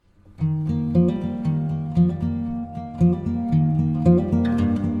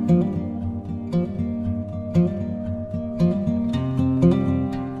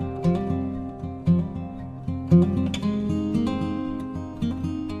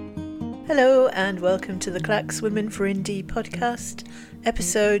Hello and welcome to the Clacks Women for Indie podcast,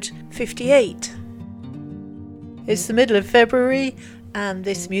 episode 58. It's the middle of February and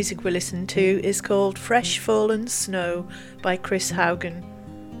this music we listen to is called Fresh Fallen Snow by Chris Haugen.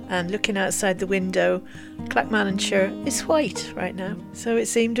 And looking outside the window, Clackmannanshire is white right now, so it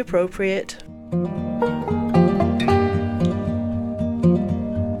seemed appropriate.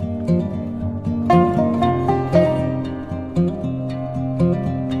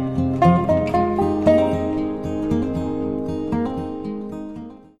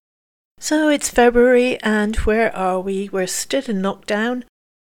 So it's February and where are we? We're still in lockdown,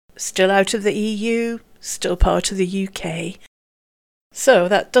 still out of the EU, still part of the UK. So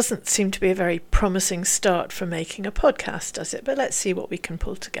that doesn't seem to be a very promising start for making a podcast, does it? But let's see what we can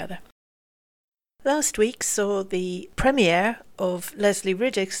pull together. Last week saw the premiere of Leslie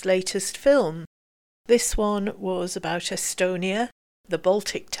Riddick's latest film. This one was about Estonia, the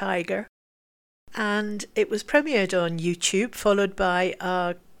Baltic Tiger, and it was premiered on YouTube, followed by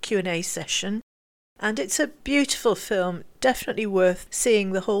a Q&A session, and it's a beautiful film, definitely worth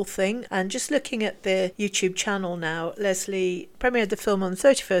seeing the whole thing. And just looking at the YouTube channel now, Leslie premiered the film on the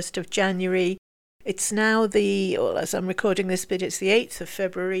 31st of January. It's now as I'm recording this bit, it's the 8th of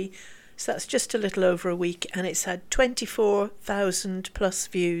February, so that's just a little over a week, and it's had 24,000 plus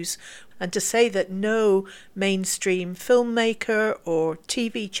views. And to say that no mainstream filmmaker or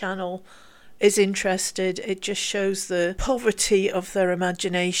TV channel is interested, it just shows the poverty of their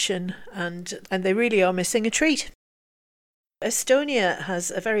imagination, and they really are missing a treat. Estonia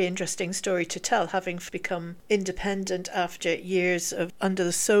has a very interesting story to tell, having become independent after years of under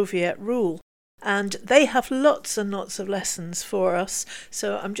the Soviet rule. And they have lots and lots of lessons for us.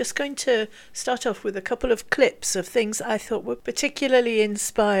 So I'm just going to start off with a couple of clips of things I thought were particularly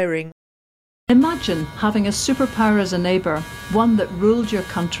inspiring. Imagine having a superpower as a neighbour, one that ruled your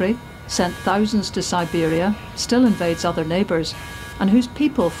country, sent thousands to Siberia, still invades other neighbours, and whose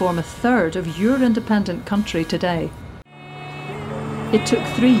people form a third of your independent country today. It took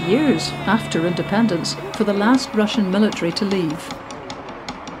 3 years after independence for the last Russian military to leave.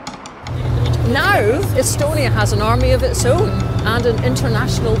 Now, Estonia has an army of its own and an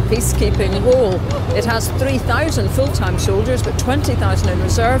international peacekeeping role. It has 3,000 full-time soldiers, but 20,000 in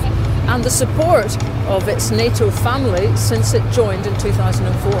reserve, and the support of its NATO family since it joined in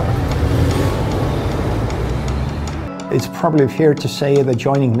 2004. It's probably fair to say that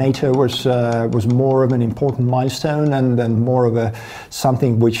joining NATO was more of an important milestone and more of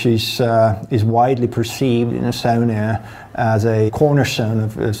something which is widely perceived in Estonia as a cornerstone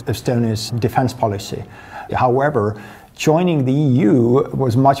of Estonia's defense policy. However, joining the EU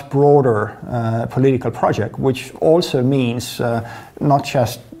was a much broader political project, which also means not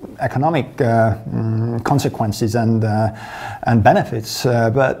just economic consequences and benefits,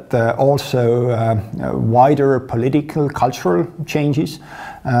 but also wider political, cultural changes,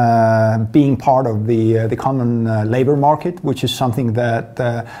 being part of the common labour market, which is something that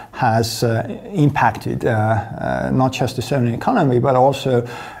has impacted not just the Estonian economy, but also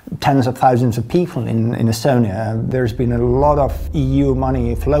tens of thousands of people in Estonia. There's been a lot of EU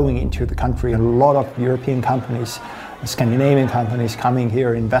money flowing into the country, a lot of European companies, Scandinavian companies coming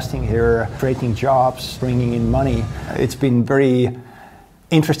here, investing here, creating jobs, bringing in money. It's been very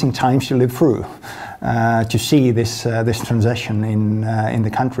interesting times to live through, to see this transition in the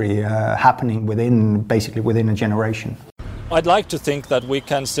country happening within a generation. I'd like to think that we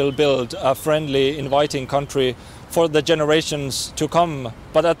can still build a friendly, inviting country for the generations to come.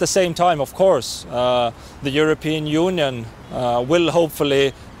 But at the same time, of course, the European Union will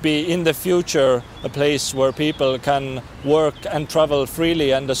hopefully be in the future a place where people can work and travel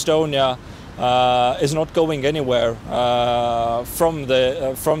freely, and Estonia is not going anywhere from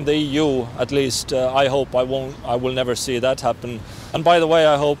the EU. At least I hope I will never see that happen. And by the way,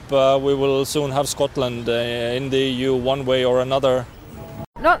 I hope we will soon have Scotland in the EU one way or another.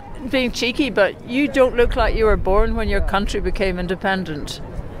 Not being cheeky, but you don't look like you were born when your country became independent.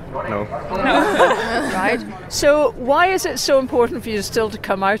 No. Right. So why is it so important for you still to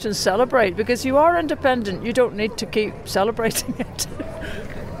come out and celebrate? Because you are independent, you don't need to keep celebrating it.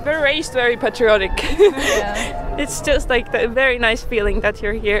 We're raised very patriotic. Yeah. It's just like the very nice feeling that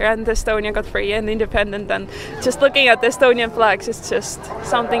you're here and Estonia got free and independent, and just looking at the Estonian flags is just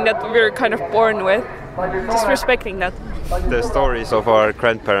something that we're kind of born with. Just respecting that. The stories of our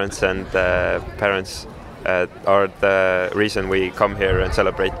grandparents and parents are the reason we come here and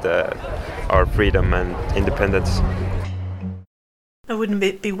celebrate our freedom and independence. wouldn't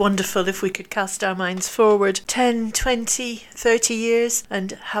it be wonderful if we could cast our minds forward 10, 20, 30 years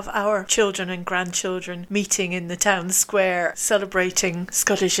and have our children and grandchildren meeting in the town square celebrating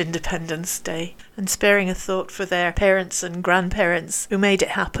Scottish Independence Day and sparing a thought for their parents and grandparents who made it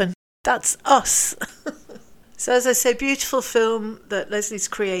happen. That's us. So as I say, beautiful film that Leslie's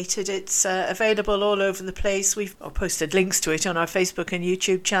created. It's available all over the place. We've posted links to it on our Facebook and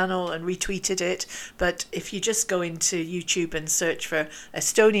YouTube channel and retweeted it. But if you just go into YouTube and search for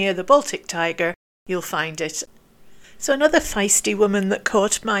Estonia, the Baltic Tiger, you'll find it. So another feisty woman that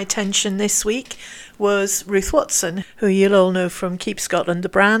caught my attention this week was Ruth Watson, who you'll all know from Keep Scotland the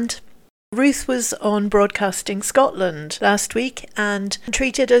Brand. Ruth was on Broadcasting Scotland last week and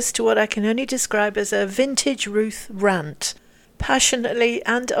treated us to what I can only describe as a vintage Ruth rant, passionately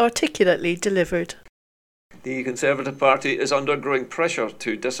and articulately delivered. The Conservative Party is under growing pressure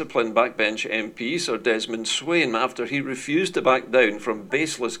to discipline backbench MP Sir Desmond Swayne after he refused to back down from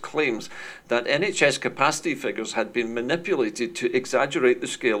baseless claims that NHS capacity figures had been manipulated to exaggerate the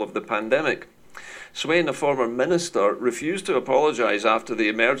scale of the pandemic. Swayne, a former minister, refused to apologise after the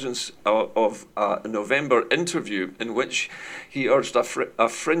emergence of a November interview in which he urged a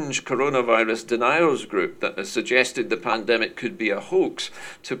fringe coronavirus deniers group that has suggested the pandemic could be a hoax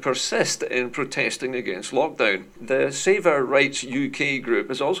to persist in protesting against lockdown. The Save Our Rights UK group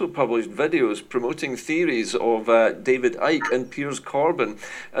has also published videos promoting theories of David Icke and Piers Corbyn,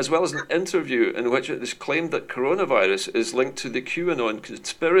 as well as an interview in which it is claimed that coronavirus is linked to the QAnon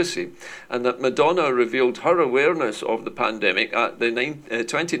conspiracy and that Madonna revealed her awareness of the pandemic at the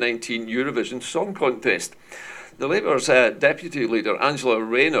 2019 Eurovision Song Contest. The Labour's deputy leader, Angela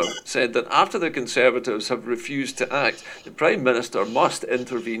Rayner, said that after the Conservatives have refused to act, the Prime Minister must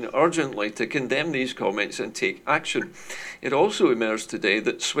intervene urgently to condemn these comments and take action. It also emerged today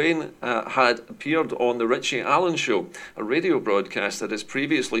that Swayne had appeared on the Richie Allen Show, a radio broadcast that has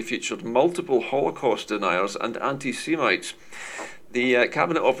previously featured multiple Holocaust deniers and anti-Semites. The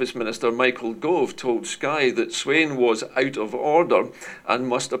Cabinet Office Minister Michael Gove told Sky that Swayne was out of order and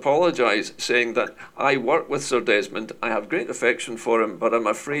must apologise, saying that I work with Sir Desmond, I have great affection for him, but I'm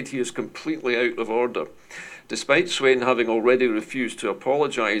afraid he is completely out of order. Despite Swayne having already refused to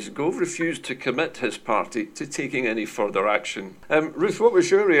apologise, Gove refused to commit his party to taking any further action. Ruth, what was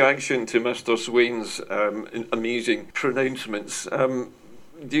your reaction to Mr Swayne's amazing pronouncements?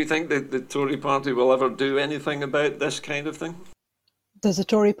 Do you think that the Tory party will ever do anything about this kind of thing? Does the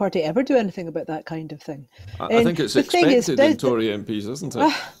Tory party ever do anything about that kind of thing? I think it's expected in Tory MPs, isn't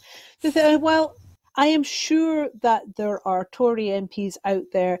it? Well, I am sure that there are Tory MPs out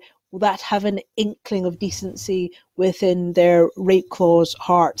there that have an inkling of decency within their rape clause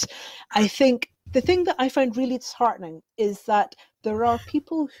hearts. I think the thing that I find really disheartening is that there are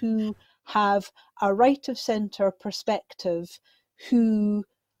people who have a right of centre perspective who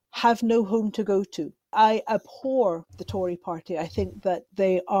have no home to go to. I abhor the Tory party. I think that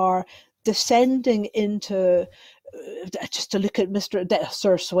they are descending into, just to look at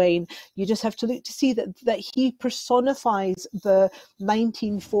Sir Swayne, you just have to look to see that he personifies the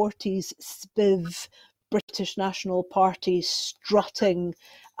 1940s spiv British National Party strutting.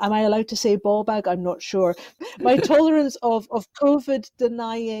 Am I allowed to say ball bag? I'm not sure. My tolerance of COVID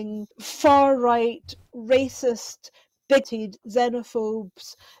denying, far right, racist, bigoted,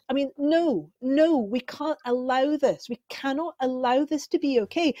 xenophobes. I mean, no, we can't allow this. We cannot allow this to be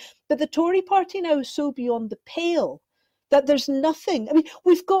okay. But the Tory party now is so beyond the pale that there's nothing. I mean,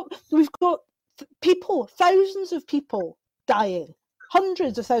 we've got people, thousands of people dying,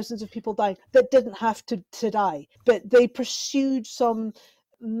 hundreds of thousands of people dying that didn't have to die, but they pursued some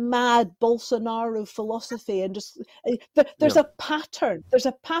mad Bolsonaro philosophy and just there's a pattern. There's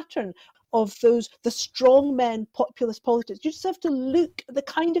a pattern of the strong men populist politics. You just have to look at the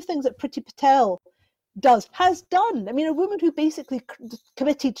kind of things that Priti Patel has done. I mean, a woman who basically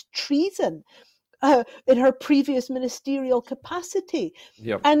committed treason in her previous ministerial capacity.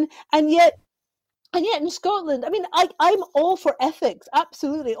 Yep. And yet in Scotland, I mean, I'm all for ethics,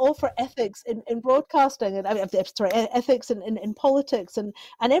 absolutely all for ethics in broadcasting, and ethics in politics and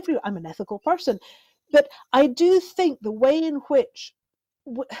everywhere. I'm an ethical person, but I do think the way in which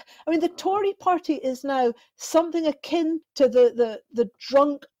the Tory party is now something akin to the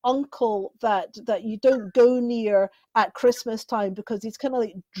drunk uncle that you don't go near at Christmas time because he's kind of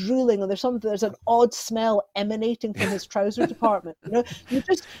like drooling, and there's an odd smell emanating from his trouser department. And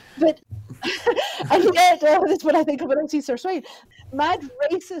yet that's what I think of when I see Sir Swayne, mad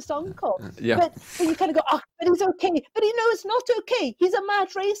racist uncle. But you kind of go, but he's okay. But it's not okay. He's a mad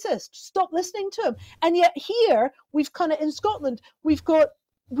racist. Stop listening to him. And yet here we've kind of in Scotland we've got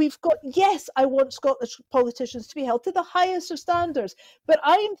yes, I want Scottish politicians to be held to the highest of standards, but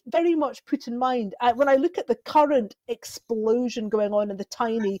I'm very much put in mind when I look at the current explosion going on in the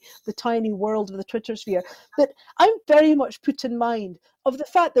tiny world of the Twitter sphere, that I'm very much put in mind of the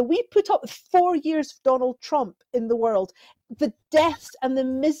fact that we put up with 4 years of Donald Trump in the world, the deaths and the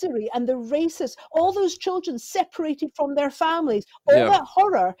misery and the racism, all those children separated from their families, all that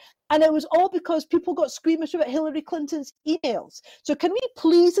horror. And it was all because people got squeamish about Hillary Clinton's emails. So can we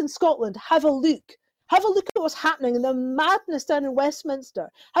please in Scotland have a look at what's happening in the madness down in Westminster.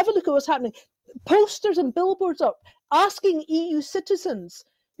 Have a look at what's happening. Posters and billboards up asking EU citizens,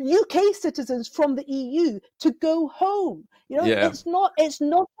 UK citizens from the EU to go home. It's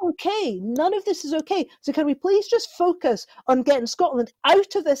not okay. None of this is okay. So can we please just focus on getting Scotland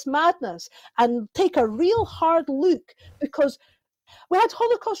out of this madness and take a real hard look? Because we had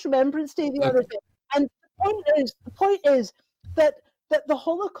Holocaust Remembrance Day the other day, and the point is that the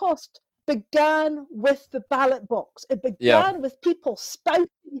Holocaust began with the ballot box. It began with people spouting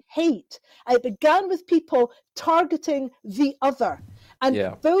hate. It began with people targeting the other.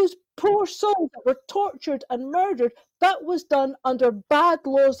 And those poor souls that were tortured and murdered, that was done under bad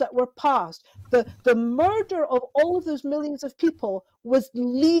laws that were passed. The murder of all of those millions of people was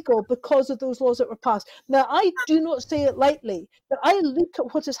legal because of those laws that were passed. Now, I do not say it lightly, but I look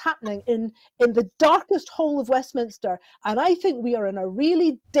at what is happening in the darkest hole of Westminster, and I think we are in a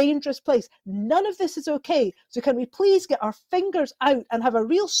really dangerous place. None of this is okay. So can we please get our fingers out and have a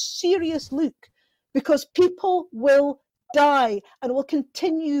real serious look? Because people will die and will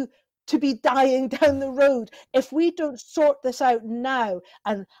continue to be dying down the road if we don't sort this out now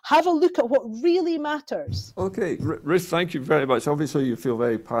and have a look at what really matters. Okay, Ruth, thank you very much. Obviously, you feel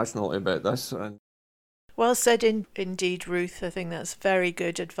very passionately about this. Well said indeed, Ruth. I think that's very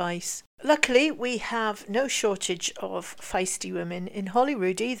good advice. Luckily, we have no shortage of feisty women in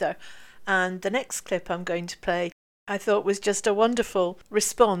Holyrood either. And the next clip I'm going to play I thought was just a wonderful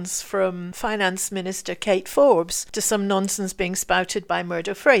response from Finance Minister Kate Forbes to some nonsense being spouted by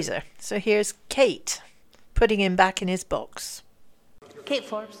Murdo Fraser. So here's Kate putting him back in his box. Kate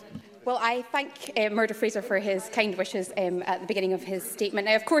Forbes. Well, I thank Murdo Fraser for his kind wishes at the beginning of his statement.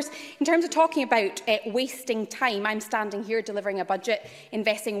 Now, of course, in terms of talking about wasting time, I'm standing here delivering a budget,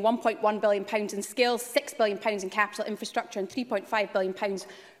 investing £1.1 billion in skills, £6 billion in capital infrastructure and £3.5 billion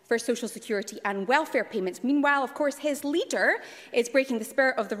for social security and welfare payments. Meanwhile, of course, his leader is breaking the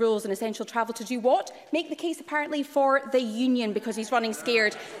spirit of the rules on essential travel to do what? Make the case, apparently, for the union, because he's running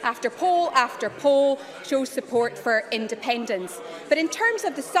scared after poll shows support for independence. But in terms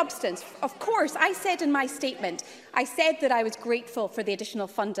of the substance, of course, I said in my statement, I said that I was grateful for the additional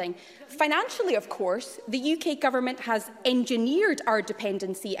funding. Financially, of course, the UK government has engineered our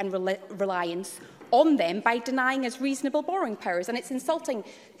dependency and reliance on them by denying us reasonable borrowing powers, and it's insulting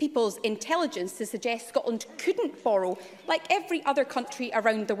people's intelligence to suggest Scotland couldn't borrow, like every other country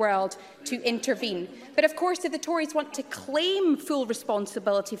around the world, to intervene. But of course, if the Tories want to claim full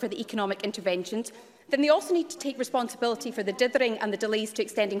responsibility for the economic interventions, then they also need to take responsibility for the dithering and the delays to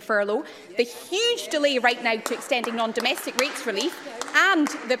extending furlough, the huge delay right now to extending non-domestic rates relief, and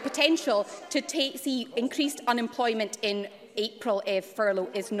the potential to see increased unemployment in April if furlough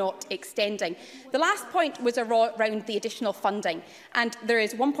is not extending. The last point was around the additional funding, and there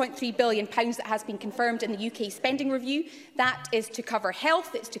is £1.3 billion that has been confirmed in the UK spending review. That is to cover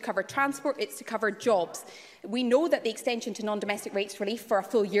health, it's to cover transport, it's to cover jobs. We know that the extension to non-domestic rates relief for a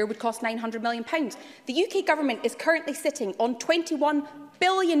full year would cost £900 million. The UK government is currently sitting on £21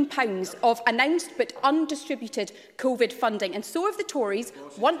 billion of announced but undistributed COVID funding, and so if the Tories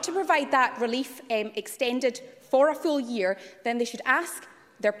want to provide that relief extended for a full year, then they should ask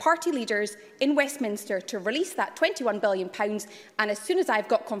their party leaders in Westminster to release that £21 billion, and as soon as I've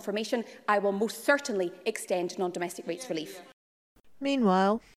got confirmation, I will most certainly extend non-domestic rates relief.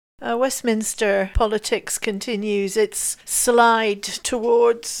 Meanwhile, Westminster politics continues its slide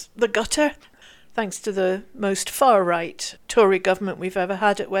towards the gutter, thanks to the most far-right Tory government we've ever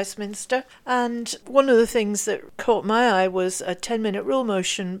had at Westminster. And one of the things that caught my eye was a 10-minute rule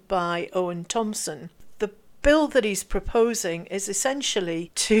motion by Owen Thompson. Bill that he's proposing is essentially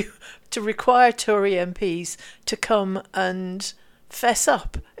to require Tory MPs to come and fess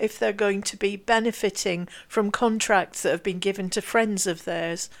up if they're going to be benefiting from contracts that have been given to friends of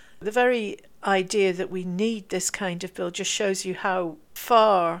theirs. The very idea that we need this kind of bill just shows you how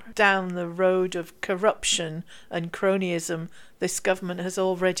far down the road of corruption and cronyism this government has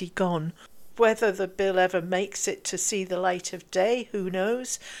already gone. Whether the bill ever makes it to see the light of day, who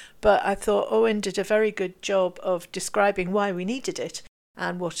knows? But I thought Owen did a very good job of describing why we needed it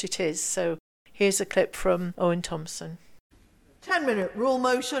and what it is. So here's a clip from Owen Thompson. 10-minute rule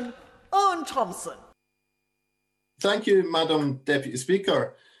motion. Owen Thompson. Thank you, Madam Deputy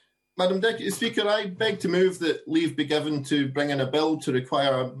Speaker. Madam Deputy Speaker, I beg to move that leave be given to bring in a bill to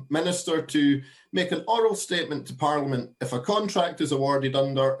require a minister to make an oral statement to Parliament if a contract is awarded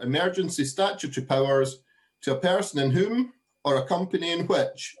under emergency statutory powers to a person in whom or a company in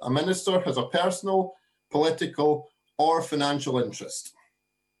which a minister has a personal, political or financial interest.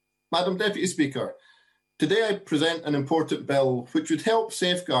 Madam Deputy Speaker, today I present an important bill which would help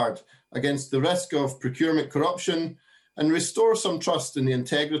safeguard against the risk of procurement corruption and restore some trust in the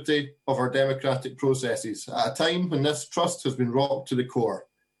integrity of our democratic processes at a time when this trust has been rocked to the core.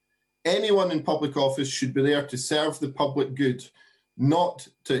 Anyone in public office should be there to serve the public good, not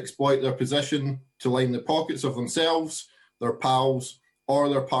to exploit their position to line the pockets of themselves, their pals, or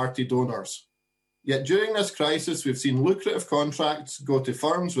their party donors. Yet during this crisis, we've seen lucrative contracts go to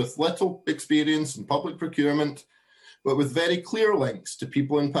firms with little experience in public procurement, but with very clear links to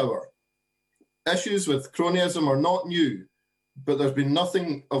people in power. Issues with cronyism are not new, but there's been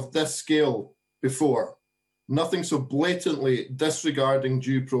nothing of this scale before, nothing so blatantly disregarding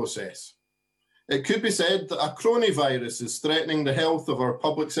due process. It could be said that a crony virus is threatening the health of our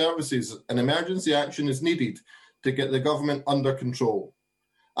public services and emergency action is needed to get the government under control.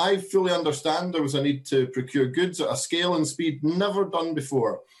 I fully understand there was a need to procure goods at a scale and speed never done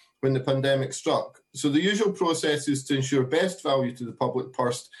before when the pandemic struck, so the usual processes to ensure best value to the public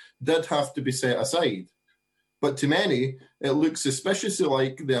purse did have to be set aside. But to many, it looks suspiciously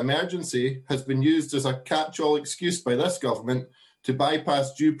like the emergency has been used as a catch-all excuse by this government to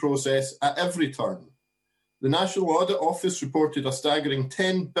bypass due process at every turn. The National Audit Office reported a staggering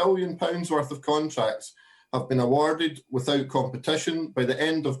 £10 billion worth of contracts have been awarded without competition by the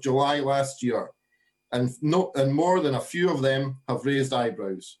end of July last year, and more than a few of them have raised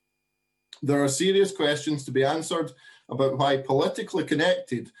eyebrows. There are serious questions to be answered about why politically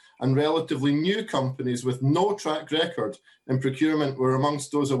connected and relatively new companies with no track record in procurement were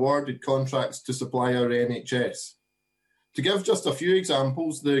amongst those awarded contracts to supply our NHS. To give just a few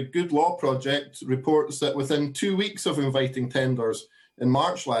examples, the Good Law Project reports that within 2 weeks of inviting tenders in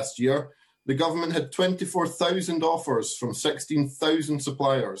March last year, the government had 24,000 offers from 16,000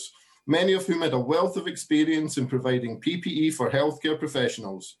 suppliers, many of whom had a wealth of experience in providing PPE for healthcare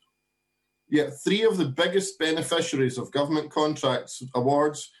professionals. Yet 3 of the biggest beneficiaries of government contracts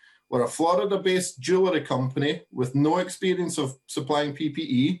awards were a Florida-based jewellery company with no experience of supplying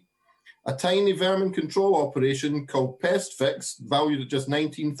PPE, a tiny vermin control operation called Pest Fix, valued at just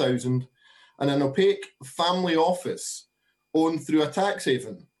 $19,000, and an opaque family office owned through a tax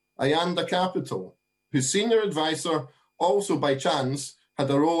haven, Ayanda Capital, whose senior advisor also by chance had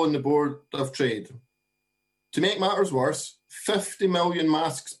a role on the board of trade. To make matters worse, 50 million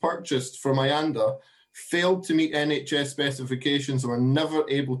masks purchased from Ayanda failed to meet NHS specifications and were never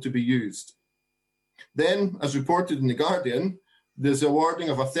able to be used. Then, as reported in The Guardian, there's the awarding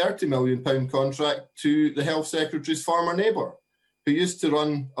of a £30 million contract to the Health Secretary's former neighbour, who used to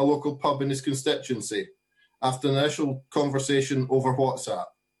run a local pub in his constituency, after an initial conversation over WhatsApp.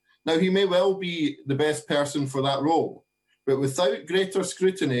 Now, he may well be the best person for that role, but without greater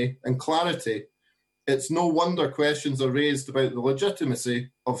scrutiny and clarity, it's no wonder questions are raised about the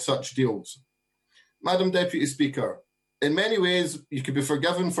legitimacy of such deals. Madam Deputy Speaker, in many ways, you could be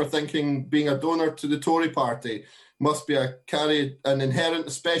forgiven for thinking being a donor to the Tory party must be carry an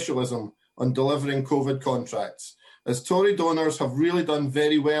inherent specialism on delivering COVID contracts, as Tory donors have really done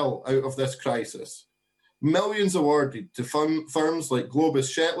very well out of this crisis. Millions awarded to firms like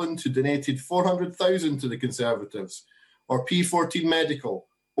Globus Shetland, who donated $400,000 to the Conservatives, or P14 Medical,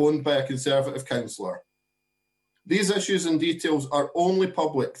 owned by a Conservative councillor. These issues and details are only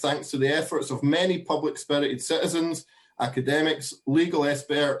public thanks to the efforts of many public-spirited citizens, academics, legal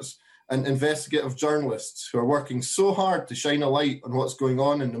experts and investigative journalists who are working so hard to shine a light on what's going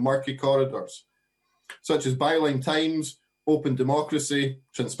on in the murky corridors, such as Byline Times, Open Democracy,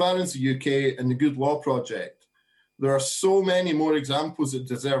 Transparency UK and the Good Law Project. There are so many more examples that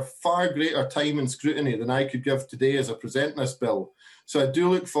deserve far greater time and scrutiny than I could give today as I present this bill. So I do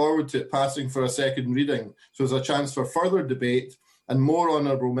look forward to it passing for a second reading, so there's a chance for further debate and more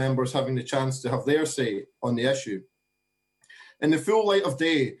honourable members having the chance to have their say on the issue. In the full light of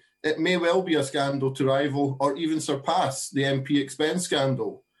day, it may well be a scandal to rival or even surpass the MP expense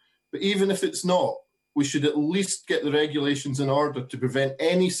scandal. But even if it's not, we should at least get the regulations in order to prevent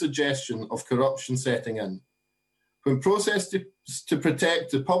any suggestion of corruption setting in. When processed to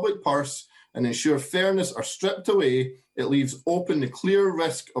protect the public purse and ensure fairness are stripped away, it leaves open the clear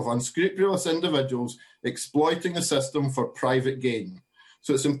risk of unscrupulous individuals exploiting the system for private gain.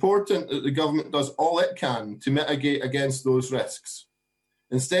 So it's important that the government does all it can to mitigate against those risks.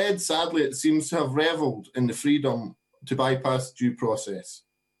 Instead, sadly, it seems to have revelled in the freedom to bypass due process.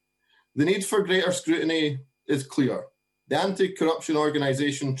 The need for greater scrutiny is clear. The anti-corruption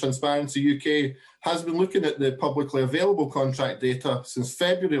organisation Transparency UK has been looking at the publicly available contract data since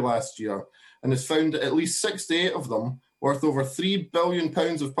February last year and has found that at least 68 of them, worth over £3 billion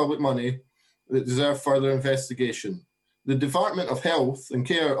of public money, that deserve further investigation. The Department of Health and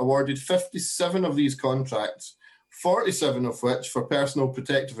Care awarded 57 of these contracts, 47 of which for personal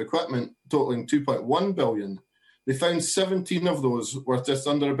protective equipment, totalling £2.1 billion. They found 17 of those, worth just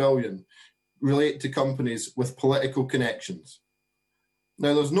under £1 billion, relate to companies with political connections.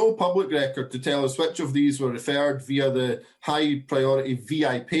 Now, there's no public record to tell us which of these were referred via the high priority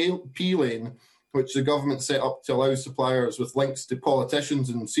VIP lane, which the government set up to allow suppliers with links to politicians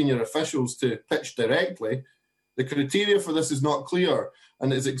and senior officials to pitch directly. The criteria for this is not clear,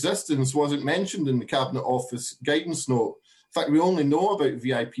 and its existence wasn't mentioned in the Cabinet Office guidance note. In fact, we only know about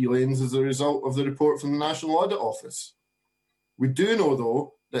VIP lanes as a result of the report from the National Audit Office. We do know,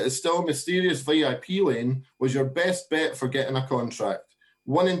 though, that it's still a mysterious VIP lane was your best bet for getting a contract.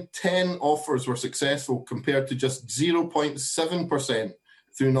 1 in 10 offers were successful compared to just 0.7%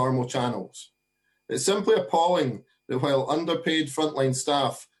 through normal channels. It's simply appalling that while underpaid frontline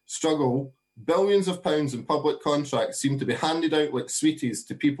staff struggle, billions of pounds in public contracts seem to be handed out like sweeties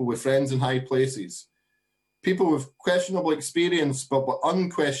to people with friends in high places. People with questionable experience but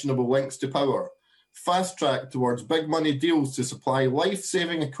unquestionable links to power, fast-tracked towards big money deals to supply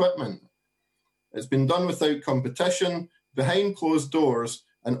life-saving equipment. It's been done without competition, behind closed doors,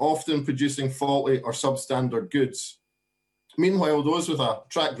 and often producing faulty or substandard goods. Meanwhile, those with a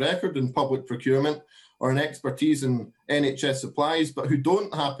track record in public procurement or an expertise in NHS supplies, but who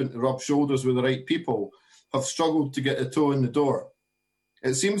don't happen to rub shoulders with the right people, have struggled to get a toe in the door.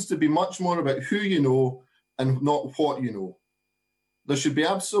 It seems to be much more about who you know and not what you know. There should be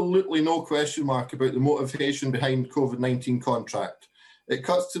absolutely no question mark about the motivation behind COVID-19 contract. It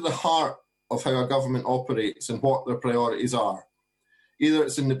cuts to the heart of how a government operates and what their priorities are. Either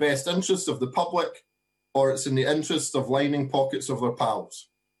it's in the best interest of the public or it's in the interest of lining pockets of their pals.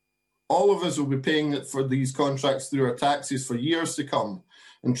 All of us will be paying for these contracts through our taxes for years to come,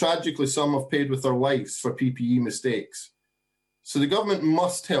 and tragically some have paid with their lives for PPE mistakes. So the government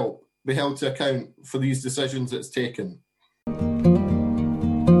must help be held to account for these decisions it's taken.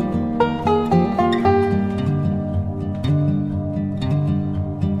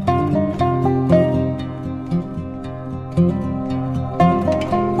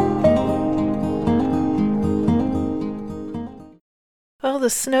 Well, the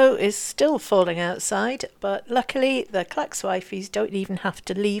snow is still falling outside, but luckily the Clackswifeys don't even have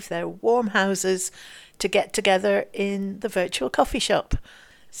to leave their warm houses to get together in the virtual coffee shop.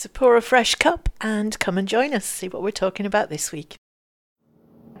 So pour a fresh cup and come and join us, see what we're talking about this week.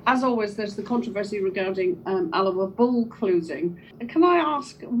 As always, there's the controversy regarding Alloa Bull closing. Can I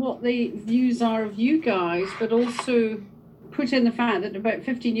ask what the views are of you guys, but also put in the fact that about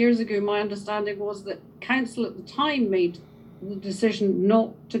 15 years ago, my understanding was that council at the time made the decision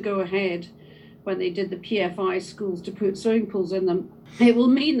not to go ahead when they did the PFI schools to put swimming pools in them. It will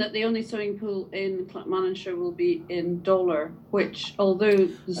mean that the only swimming pool in Clackmannanshire will be in Dollar, which, although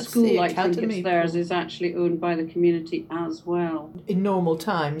the school like think it's theirs, is actually owned by the community as well. In normal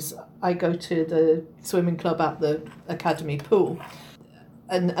times, I go to the swimming club at the academy pool.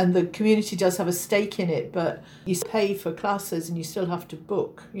 And the community does have a stake in it, but you pay for classes and you still have to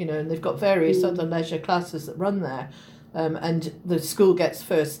book, and they've got various other leisure classes that run there. And the school gets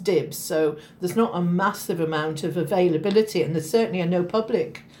first dibs, so there's not a massive amount of availability, and there certainly are no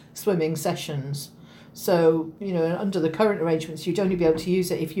public swimming sessions. So, under the current arrangements, you'd only be able to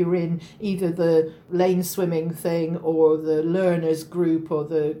use it if you're in either the lane swimming thing or the learners group or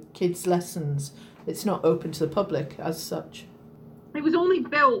the kids' lessons. It's not open to the public as such. It was only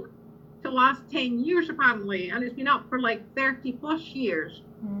built to last 10 years, apparently, and it's been up for like 30 plus years.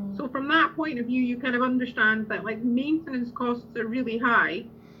 So from that point of view, you kind of understand that maintenance costs are really high.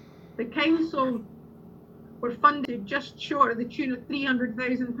 The council were funded just short of the tune of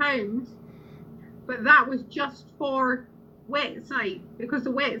 £300,000, but that was just for wet side, because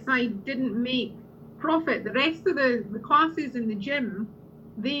the wet side didn't make profit. The rest of the classes in the gym,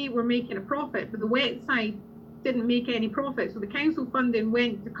 they were making a profit, but the wet side didn't make any profit. So the council funding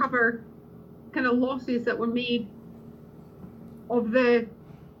went to cover kind of losses that were made of the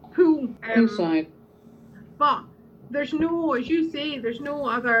pool inside. But there's no, as you say, there's no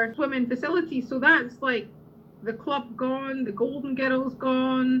other swimming facilities. So that's like the club gone, the Golden Girls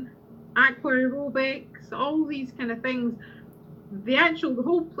gone, aqua aerobics, all these kind of things. the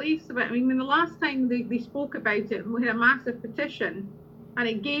whole place of it. I mean, the last time they spoke about it, we had a massive petition, and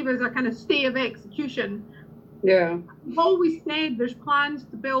it gave us a kind of stay of execution. Yeah. We've always said there's plans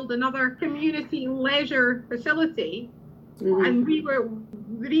to build another community leisure facility, and the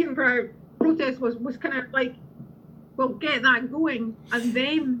reason for our protest was kind of like, well, get that going and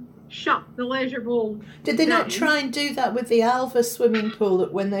then shut the Leisure Bowl. Did they down. not try and do that with the Alva swimming pool?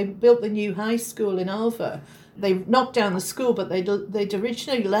 That when they built the new high school in Alva, they knocked down the school, but they'd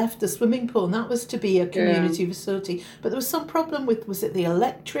originally left the swimming pool, and that was to be a community facility. But there was some problem with, was it the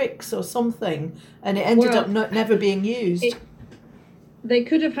electrics or something, and it ended up never being used. They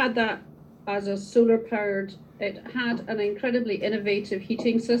could have had that as a solar powered. It had an incredibly innovative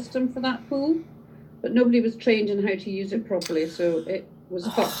heating system for that pool, but nobody was trained in how to use it properly, so it was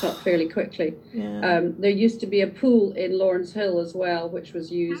fucked up fairly quickly. Yeah. There used to be a pool in Lawrence Hill as well, which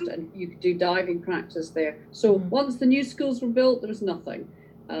was used, and you could do diving practice there. So once the new schools were built, there was nothing.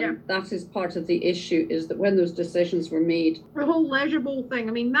 That is part of the issue, is that when those decisions were made. The whole Leisure Bowl thing,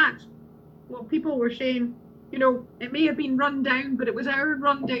 I mean, that's what people were saying. You know, it may have been run down, but it was our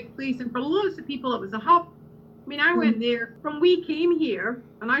run down place, and for lots of people, it was a hub. I mean, I went there from we came here,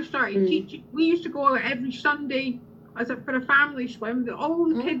 and I started teaching. We used to go out every Sunday for a family swim. All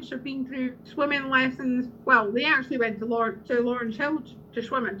the kids have been through swimming lessons. Well, they actually went to Lawrence Hill to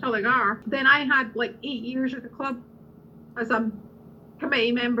swim at Tulligar. Then I had like 8 years at the club as a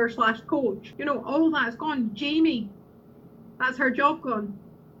committee member / coach. You know, all that's gone. Jamie, that's her job gone.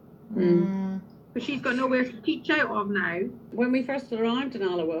 But she's got nowhere to teach out of now. When we first arrived in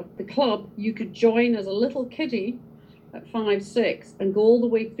Alloa, the club, you could join as a little kiddie at 5, 6 and go all the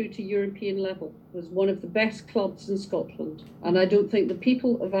way through to European level. It was one of the best clubs in Scotland. And I don't think the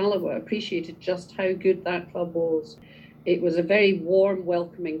people of Alloa appreciated just how good that club was. It was a very warm,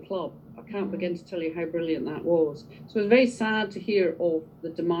 welcoming club. I can't begin to tell you how brilliant that was. So it was very sad to hear of the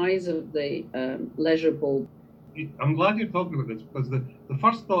demise of the Leisure Bowl. I'm glad you're talking about this, because the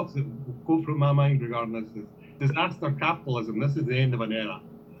first thoughts that go through my mind regarding this is disaster capitalism. This is the end of an era.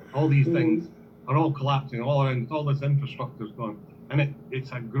 All these things are all collapsing all around. All this infrastructure is gone. And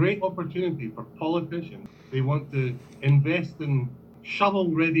it's a great opportunity for politicians. They want to invest in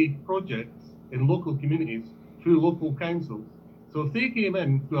shovel-ready projects in local communities through local councils. So if they came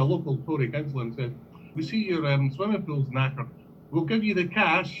in to a local Tory council and said, we see your swimming pool's knackered, we'll give you the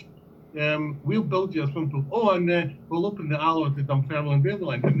cash, we'll build you a swimming pool. Oh, and we'll open the Alloa to Dunfermline and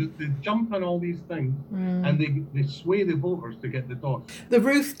Bailiwick. And they jump on all these things, and they sway the voters to get the toss. The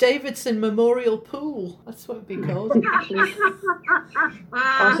Ruth Davidson Memorial Pool. That's what it'd be called.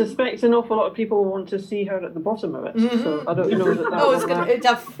 I suspect an awful lot of people want to see her at the bottom of it. So I don't know that. It'd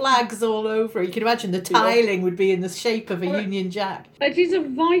have flags all over. You can imagine the tiling would be in the shape of a Union Jack. It is a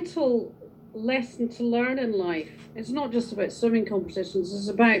vital lesson to learn in life. It's not just about swimming competitions, it's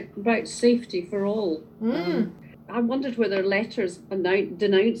about safety for all. I wondered whether letters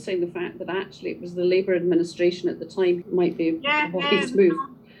denouncing the fact that actually it was the Labour administration at the time might be a wise move.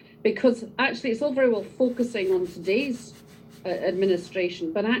 Because actually it's all very well focusing on today's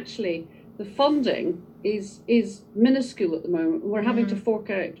administration, but actually the funding is minuscule at the moment. We're having to fork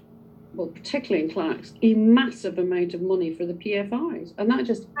out, well, particularly in Clacks, a massive amount of money for the PFIs, and that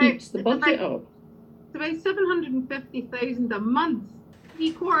just eats the budget up. It's about 750,000 a month.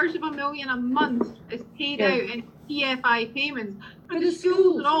 $750,000 a month is paid out in PFI payments for the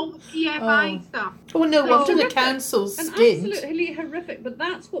schools and all the PFI stuff. Oh no, wonder the councils skint. Absolutely horrific, but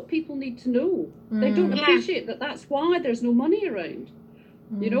that's what people need to know. They don't appreciate that. That's why there's no money around.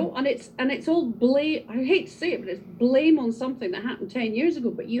 You know, and it's all blame. I hate to say it, but it's blame on something that happened 10 years ago.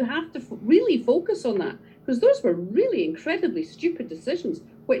 But you have to really focus on that, because those were really incredibly stupid decisions,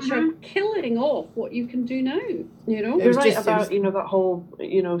 which are killing off what you can do now. You know, you're right about that whole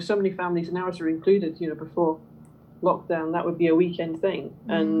so many families and ours are included. Before lockdown, that would be a weekend thing,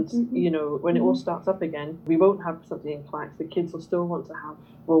 and when it all starts up again, we won't have something in Clacks. The kids will still want to have.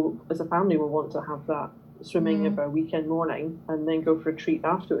 Well, as a family, will want to have that swimming of a weekend morning and then go for a treat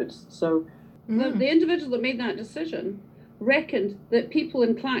afterwards. So the individual that made that decision reckoned that people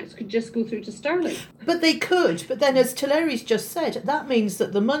in Clacks could just go through to Stirling. But they could. But then, as Tuleri's just said, that means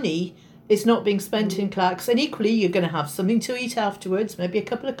that the money is not being spent in Clacks, and equally you're going to have something to eat afterwards, maybe a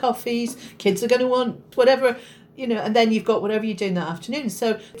couple of coffees, kids are going to want whatever, and then you've got whatever you're doing that afternoon.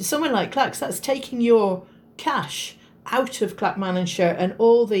 So somewhere like Clacks, that's taking your cash out of Clackmannanshire and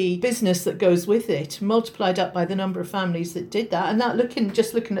all the business that goes with it, multiplied up by the number of families that did that. And that looking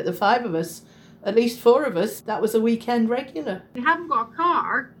at the 5 of us, at least 4 of us, that was a weekend regular. They haven't got a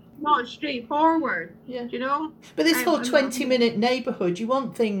car. not straightforward. Yeah. You know? But this whole 20-minute neighbourhood, you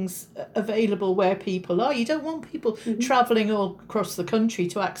want things available where people are. You don't want people travelling all across the country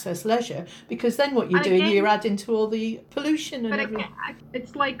to access leisure, because then what you're doing, you're adding to all the pollution and everything.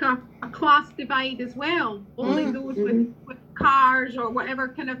 It's like a class divide as well. Only those with cars or whatever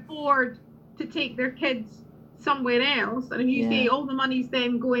can afford to take their kids somewhere else. And if you say all the money's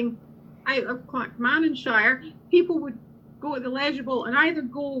then going out of Clackmannanshire, people would go to the Leisure Bowl and either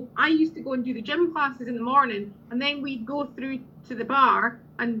go, I used to go and do the gym classes in the morning, and then we'd go through to the bar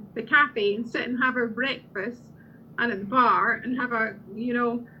and the cafe and sit and have our breakfast, and at the bar and have a,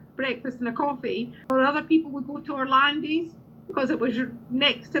 breakfast and a coffee. Or other people would go to Orlandi's because it was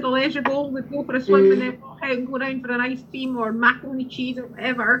next to the Leisure Bowl. We'd go for a swim and then walk out and go down for an ice cream or macaroni cheese or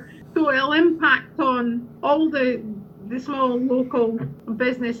whatever. So it'll impact on all the small local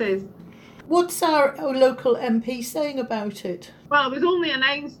businesses. What's our local MP saying about it? Well, it was only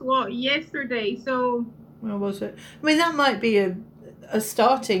announced, yesterday, so... Well, was it? I mean, that might be a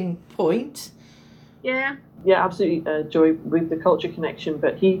starting point. Yeah. Yeah, absolutely, Joy, with the culture connection,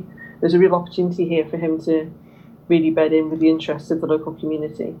 but there's a real opportunity here for him to really bed in with the interests of the local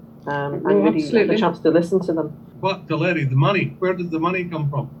community and really have a chance to listen to them. But, Larry, the money, where does the money come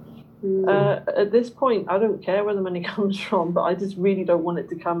from? At this point, I don't care where the money comes from, but I just really don't want it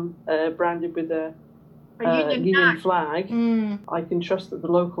to come branded with a union flag. I can trust that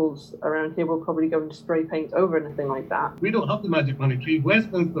the locals around here will probably go and spray paint over anything like that. We don't have the magic money tree.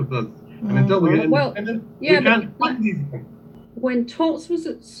 Westminster does. And until we get independent, we can't fund these things. When Tots was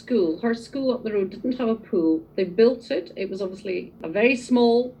at school, her school up the road didn't have a pool. They built it. It was obviously a very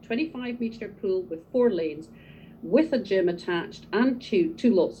small 25-metre pool with 4 lanes, with a gym attached and two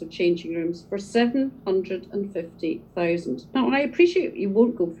lots of changing rooms for 750,000. Now, I appreciate you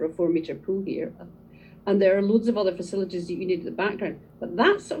won't go for a 4-metre pool here, and there are loads of other facilities that you need in the background, but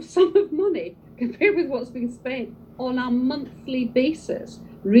that sort of sum of money, compared with what's being spent on a monthly basis,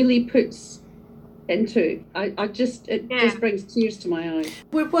 really puts into... It just brings tears to my eyes.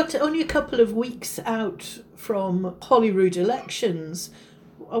 We're only a couple of weeks out from Holyrood elections.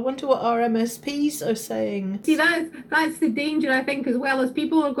 I wonder what our MSPs are saying. See, that's the danger, I think, as well, as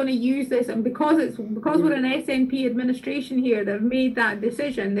people are going to use this, and because we're an SNP administration here, they've made that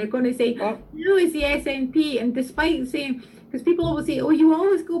decision. They're going to say, no, it's the SNP, and despite saying, because people always say, you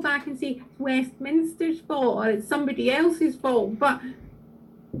always go back and say it's Westminster's fault or it's somebody else's fault, but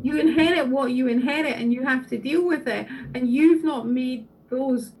you inherit what you inherit and you have to deal with it, and you've not made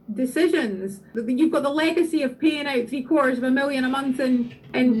those decisions. You've got the legacy of paying out $750,000 a month in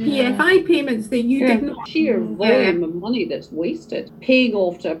PFI payments that you did not. Sheer volume of money that's wasted, paying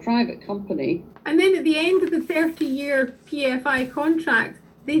off to a private company. And then at the end of the 30-year PFI contract,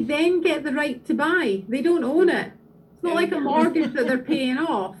 they then get the right to buy. They don't own it. It's not like a mortgage that they're paying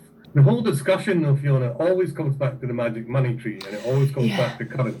off. The whole discussion, though, Fiona, always comes back to the magic money tree, and it always comes back to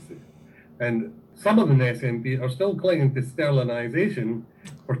currency. And some of the SNP are still clinging to sterlinisation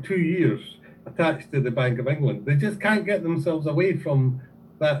for 2 years attached to the Bank of England. They just can't get themselves away from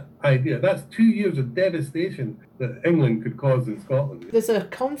that idea. That's 2 years of devastation that England could cause in Scotland. There's a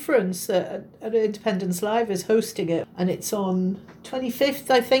conference at Independence Live is hosting it, and it's on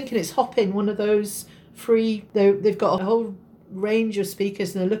 25th, I think, and it's Hopin, one of those free... They've got a whole range of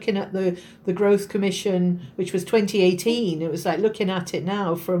speakers, and they're looking at the Growth Commission, which was 2018. It was like looking at it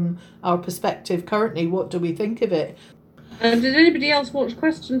now from our perspective currently. What do we think of it? Did anybody else watch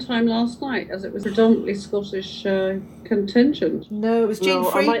Question Time last night, as it was predominantly Scottish contingent? No, it was Jane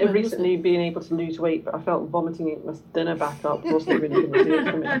Freedman. I might have recently been able to lose weight, but I felt vomiting my dinner back up wasn't really going to do it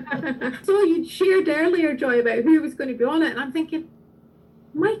for me. So you shared earlier, Joy, about who was going to be on it, and I'm thinking,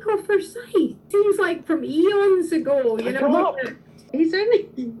 Michael Forsyth seems like from eons ago, He's only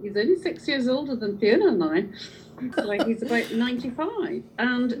 6 years older than Fiona and I. Like he's about 95,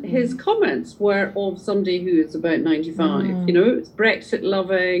 and his comments were of somebody who is about 95. It's Brexit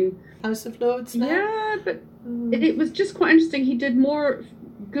loving, House of Lords now. Yeah, but it was just quite interesting. He did more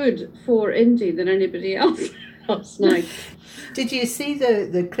good for Indy than anybody else last night. Did you see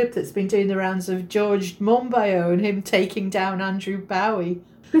the clip that's been doing the rounds of George Monbiot and him taking down Andrew Bowie?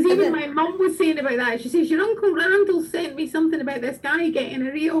 Because even my mum was saying about that. She says, your Uncle Randall sent me something about this guy getting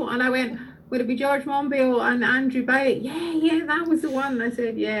a Rio, and I went, would it be George Monbiot and Andrew Bowie? Yeah, that was the one. I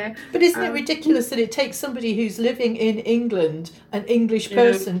said, yeah. But isn't it ridiculous that it takes somebody who's living in England, an English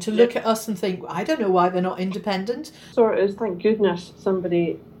person, to look at us and think, I don't know why they're not independent? So it is, thank goodness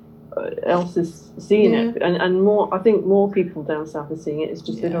somebody else is seeing it, and more. I think more people down south are seeing it. It's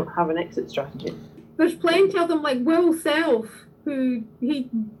just they don't have an exit strategy. There's plenty of them, like Will Self, who he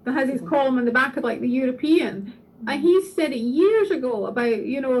has his column in the back of like the European. And he said it years ago about,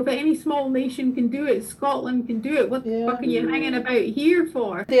 if any small nation can do it, Scotland can do it. What the fuck are you hanging about here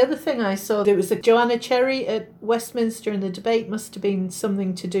for? The other thing I saw, there was a Joanna Cherry at Westminster, and the debate must have been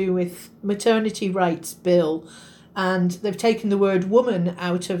something to do with maternity rights bill. And they've taken the word woman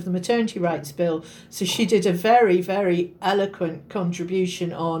out of the maternity rights bill. So she did a very, very eloquent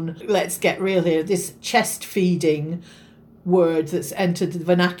contribution on, let's get real here, this chest feeding word that's entered the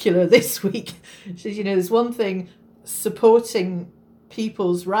vernacular this week. She said, there's one thing supporting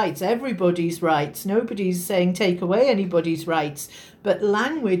people's rights, everybody's rights. Nobody's saying take away anybody's rights, but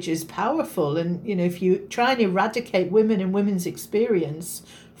language is powerful. And, if you try and eradicate women and women's experience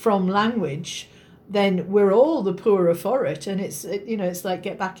from language, then we're all the poorer for it. And it's like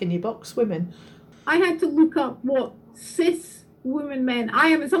get back in your box, women. I had to look up what cis woman meant.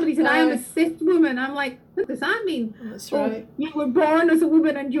 Somebody said, I am a cis woman. I'm like, what does that mean? That's right. You were born as a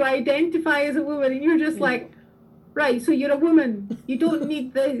woman and you identify as a woman, and you're just like, right, so you're a woman. You don't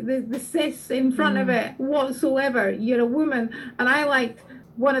need the cis in front of it whatsoever. You're a woman. And I liked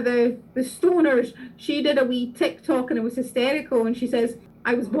one of the stoners. She did a wee TikTok and it was hysterical. And she says,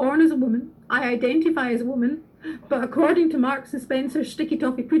 I was born as a woman. I identify as a woman. But according to Marks and Spencer's Sticky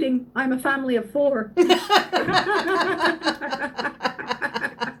Toffee Pudding, I'm a family of 4. And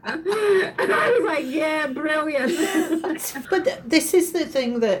I was like, yeah, brilliant. But this is the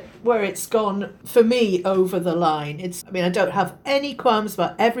thing where it's gone, for me, over the line. I don't have any qualms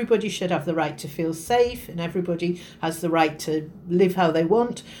about everybody should have the right to feel safe and everybody has the right to live how they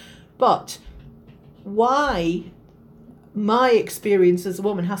want. But why my experience as a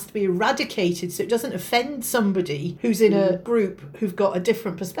woman has to be eradicated so it doesn't offend somebody who's in a group who've got a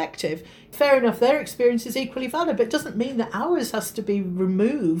different perspective? Fair enough, their experience is equally valid, but it doesn't mean that ours has to be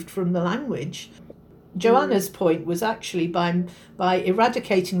removed from the language. Joanna's point was actually by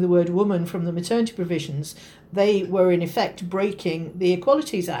eradicating the word woman from the maternity provisions, they were in effect breaking the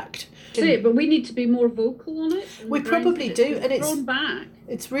Equalities Act. But we need to be more vocal on it. We probably do, and it's thrown back.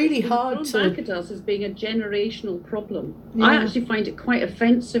 It's really hard thrown back at us as being a generational problem. Yeah. I actually find it quite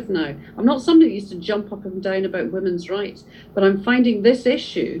offensive now. I'm not somebody who used to jump up and down about women's rights, but I'm finding this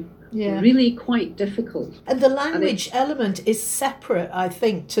issue really quite difficult. And the language element is separate, I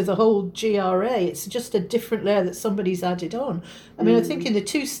think, to the whole GRA. It's just a different layer that somebody's added on. I think in the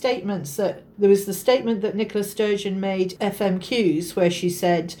two statements that there was the statement that Nicola Sturgeon made, FMQs, where she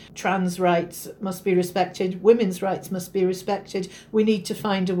said trans rights must be respected, women's rights must be respected. We need to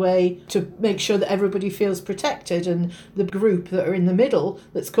find a way to make sure that everybody feels protected. And the group that are in the middle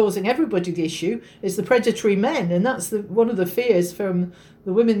that's causing everybody the issue is the predatory men. And that's one of the fears from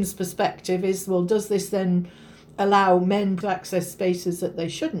the women's perspective is, well, does this then allow men to access spaces that they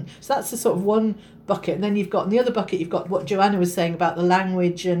shouldn't? So that's the sort of one bucket. And then in the other bucket, you've got what Joanna was saying about the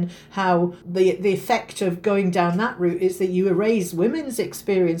language and how the effect of going down that route is that you erase women's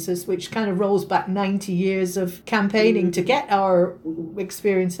experiences, which kind of rolls back 90 years of campaigning to get our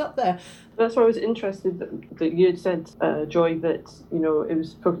experience up there. That's why I was interested that you had said, Joy, that, it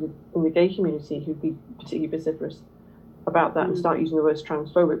was probably in the gay community who'd be particularly vociferous about that and start using the words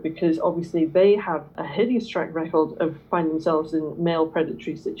transphobic, because obviously they have a hideous track record of finding themselves in male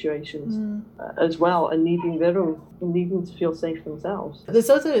predatory situations as well, and needing to feel safe themselves.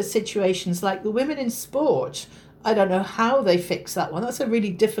 There's other situations like the women in sport. I don't know how they fix that one. That's a really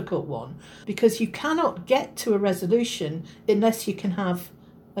difficult one, because you cannot get to a resolution unless you can have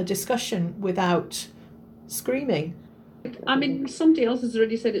a discussion without screaming. Somebody else has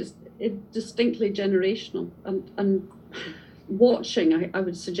already said it's distinctly generational, and watching, I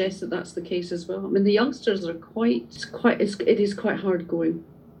would suggest that that's the case as well. The youngsters are it is quite hard going,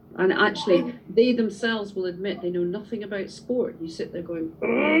 and actually they themselves will admit they know nothing about sport. You sit there going,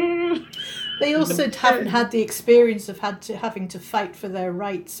 "Ugh." They also haven't had the experience of having to fight for their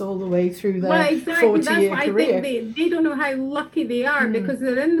rights all the way through their 40-year career. I think they don't know how lucky they are because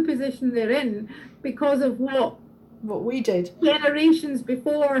they're in the position they're in because of what we did. Generations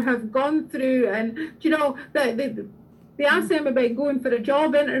before have gone through, and they ask them about going for a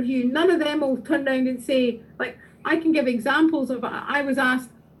job interview. None of them will turn around and say, like, I can give examples of, I was asked,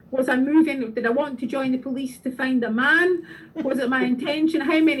 was I moving, did I want to join the police to find a man? Was it my intention?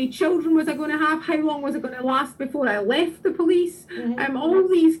 How many children was I going to have? How long was it going to last before I left the police? All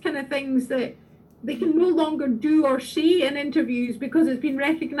these kind of things that they can no longer do or say in interviews because it's been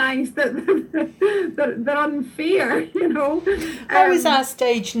recognised that they're unfair, I was asked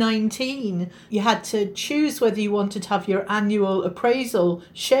age 19, you had to choose whether you wanted to have your annual appraisal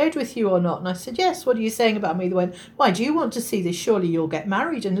shared with you or not. And I said, yes, what are you saying about me? They went, why do you want to see this? Surely you'll get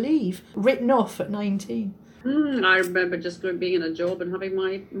married and leave. Written off at 19. I remember just being in a job and having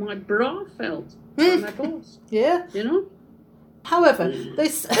my bra felt by my boss. Yeah. You know? However,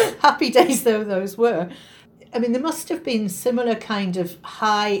 those happy days though those were, I mean, there must have been similar kind of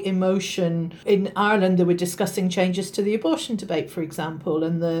high emotion in Ireland. They were discussing changes to the abortion debate, for example,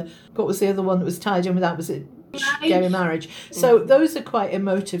 and what was the other one that was tied in with that? Was it gay marriage? So those are quite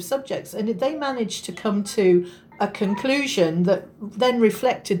emotive subjects, and they managed to come to a conclusion that then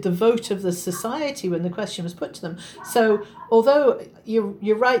reflected the vote of the society when the question was put to them. So although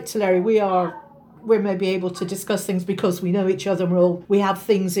you're right, Larry, we're maybe able to discuss things because we know each other and we have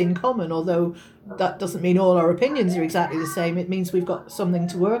things in common, although that doesn't mean all our opinions are exactly the same. It means we've got something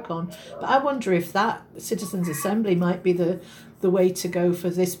to work on. But I wonder if that Citizens' Assembly might be the way to go for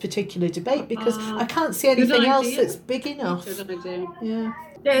this particular debate, because I can't see anything else that's big enough. Yeah.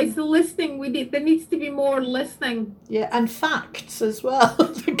 Yeah, it's the listening. There needs to be more listening. Yeah, and facts as well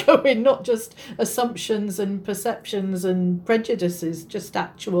that go in, not just assumptions and perceptions and prejudices, just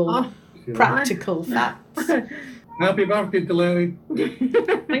actual practical facts. Happy birthday to Larry.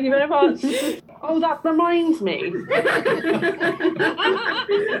 Thank you very much. Oh, that reminds me.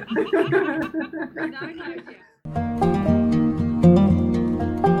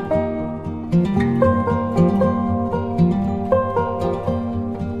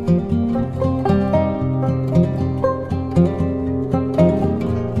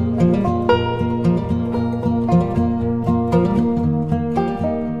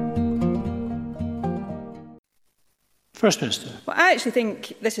 First Minister. Well, I actually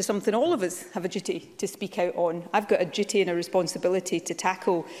think this is something all of us have a duty to speak out on. I've got a duty and a responsibility to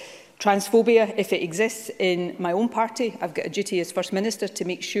tackle transphobia if it exists in my own party. I've got a duty as First Minister to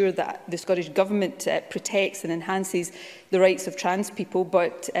make sure that the Scottish Government protects and enhances the rights of trans people,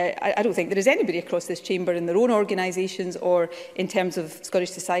 but I don't think there is anybody across this chamber in their own organisations or in terms of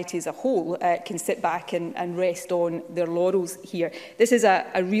Scottish society as a whole can sit back and rest on their laurels here. This is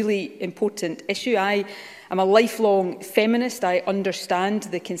a really important issue. I'm a lifelong feminist. I understand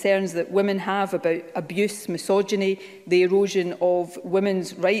the concerns that women have about abuse, misogyny, the erosion of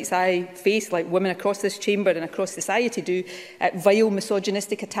women's rights. I face, like women across this chamber and across society do, vile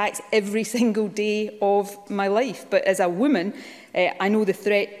misogynistic attacks every single day of my life. But as a woman, I know the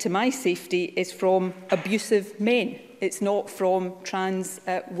threat to my safety is from abusive men. It's not from trans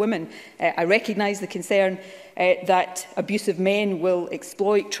women. I recognise the concern that abusive men will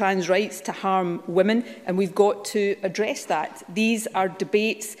exploit trans rights to harm women, and we've got to address that. These are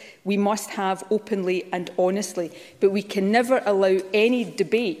debates we must have openly and honestly, but we can never allow any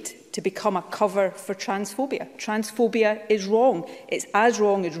debate to become a cover for transphobia. Transphobia is wrong. It's as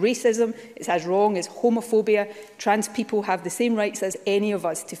wrong as racism. It's as wrong as homophobia. Trans people have the same rights as any of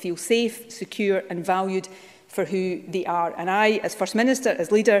us to feel safe, secure and valued for who they are. And I, as First Minister,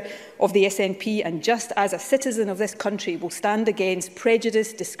 as leader of the SNP, and just as a citizen of this country, will stand against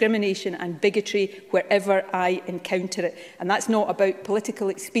prejudice, discrimination and bigotry wherever I encounter it. And that's not about political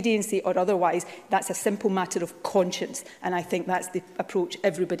expediency or otherwise. That's a simple matter of conscience. And I think that's the approach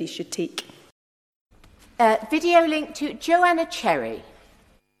everybody should take. Video link to Joanna Cherry.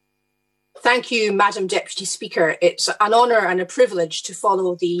 Thank you, Madam Deputy Speaker. It's an honour and a privilege to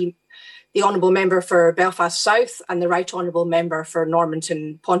follow the Honourable Member for Belfast South and the Right Honourable Member for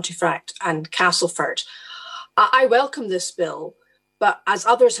Normanton, Pontefract and Castleford. I welcome this bill, but as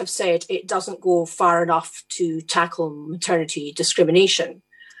others have said, it doesn't go far enough to tackle maternity discrimination.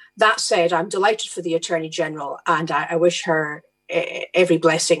 That said, I'm delighted for the Attorney-General and I wish her every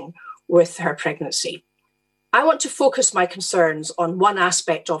blessing with her pregnancy. I want to focus my concerns on one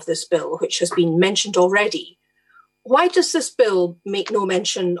aspect of this bill, which has been mentioned already. Why does this bill make no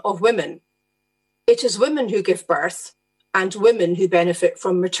mention of women? It is women who give birth and women who benefit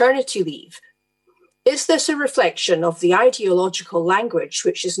from maternity leave. Is this a reflection of the ideological language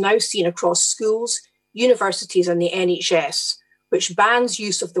which is now seen across schools, universities and the NHS, which bans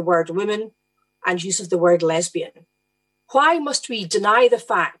use of the word women and use of the word lesbian? Why must we deny the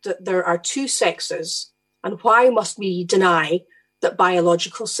fact that there are two sexes, and why must we deny that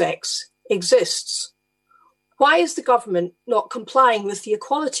biological sex exists? Why is the government not complying with the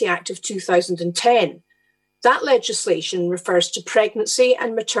Equality Act of 2010? That legislation refers to pregnancy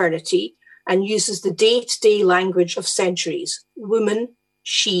and maternity and uses the day-to-day language of centuries: woman,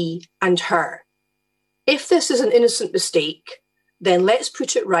 she, and her. If this is an innocent mistake, then let's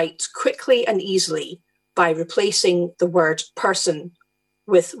put it right quickly and easily by replacing the word person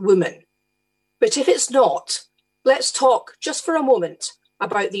with woman. But if it's not, let's talk just for a moment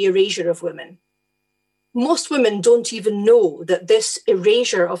about the erasure of women. Most women don't even know that this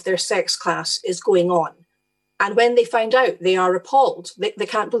erasure of their sex class is going on. And when they find out, they are appalled. They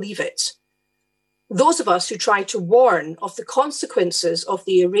can't believe it. Those of us who try to warn of the consequences of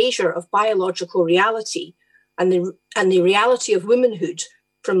the erasure of biological reality and the reality of womanhood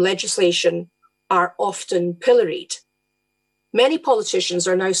from legislation are often pilloried. Many politicians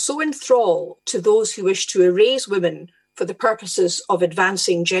are now so enthralled to those who wish to erase women for the purposes of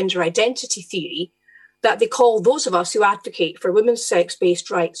advancing gender identity theory that they call those of us who advocate for women's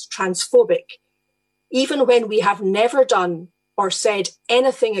sex-based rights transphobic, even when we have never done or said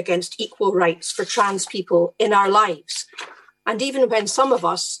anything against equal rights for trans people in our lives, and even when some of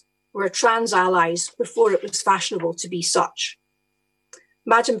us were trans allies before it was fashionable to be such.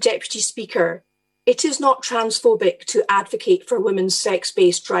 Madam Deputy Speaker, it is not transphobic to advocate for women's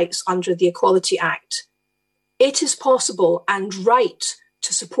sex-based rights under the Equality Act. It is possible and right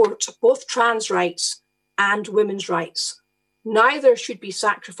to support both trans rights and women's rights. Neither should be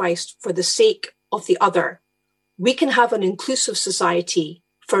sacrificed for the sake of the other. We can have an inclusive society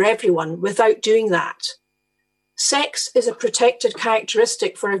for everyone without doing that. Sex is a protected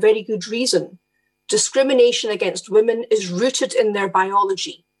characteristic for a very good reason. Discrimination against women is rooted in their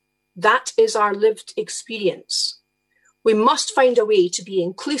biology. That is our lived experience. We must find a way to be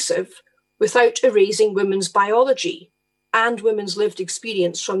inclusive without erasing women's biology and women's lived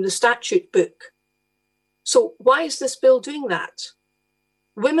experience from the statute book. So why is this bill doing that?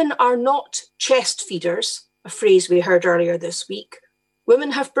 Women are not chest feeders, a phrase we heard earlier this week.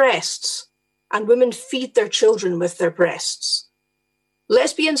 Women have breasts, and women feed their children with their breasts.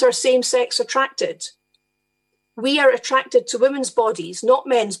 Lesbians are same-sex attracted. We are attracted to women's bodies, not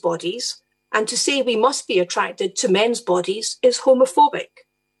men's bodies, and to say we must be attracted to men's bodies is homophobic.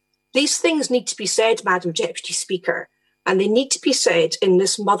 These things need to be said, Madam Deputy Speaker, and they need to be said in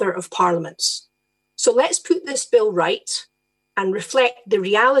this mother of parliaments. So let's put this bill right and reflect the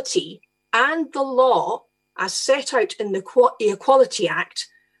reality and the law as set out in the Equality Act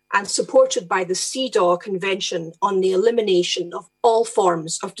and supported by the CEDAW Convention on the Elimination of All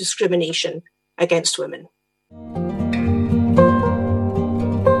Forms of Discrimination against Women.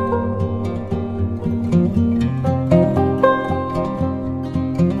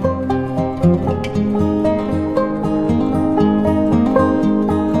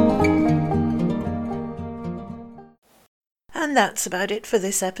 And that's about it for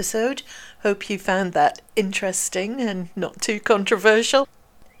this episode. Hope you found that interesting and not too controversial.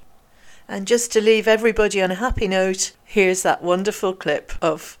 And just to leave everybody on a happy note, here's that wonderful clip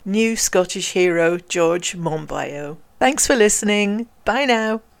of new Scottish hero George Monbiot. Thanks for listening. Bye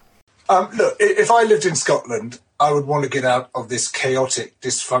now. Look, if I lived in Scotland, I would want to get out of this chaotic,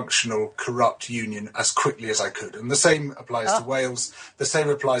 dysfunctional, corrupt union as quickly as I could. And the same applies to Wales. The same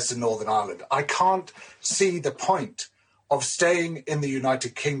applies to Northern Ireland. I can't see the point of staying in the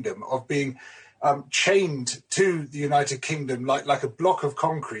United Kingdom, of being chained to the United Kingdom like a block of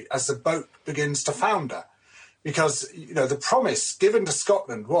concrete as the boat begins to founder. Because, you know, the promise given to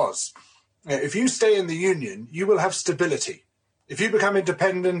Scotland was, if you stay in the Union, you will have stability. If you become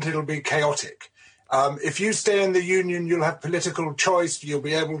independent, it'll be chaotic. If you stay in the Union, you'll have political choice. You'll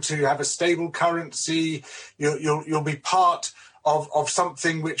be able to have a stable currency. You'll be part of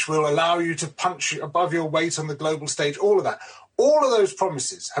something which will allow you to punch above your weight on the global stage. All of that. All of those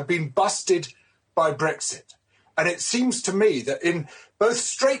promises have been busted by Brexit. And it seems to me that in both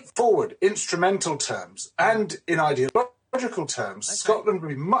straightforward instrumental terms and in ideological terms, Scotland would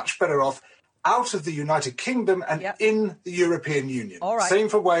be much better off out of the United Kingdom and in the European Union. All right. Same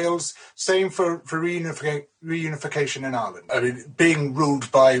for Wales, same for reunification in Ireland. I mean, being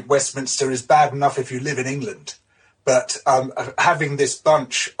ruled by Westminster is bad enough if you live in England. But having this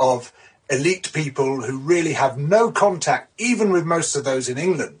bunch of elite people who really have no contact, even with most of those in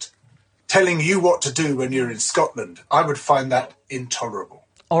England, telling you what to do when you're in Scotland, I would find that intolerable.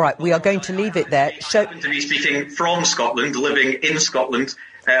 All right, we are going to leave it there. To be speaking from Scotland, living in Scotland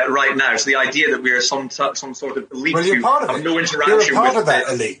right now. So the idea that we are some sort of elite well, you're part of have it. no interaction with... You're a part of that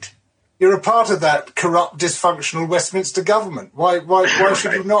elite. You're a part of that corrupt, dysfunctional Westminster government. Why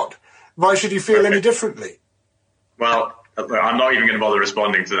should you not? Why should you feel any differently? Well, I'm not even going to bother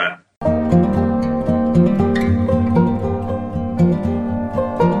responding to that.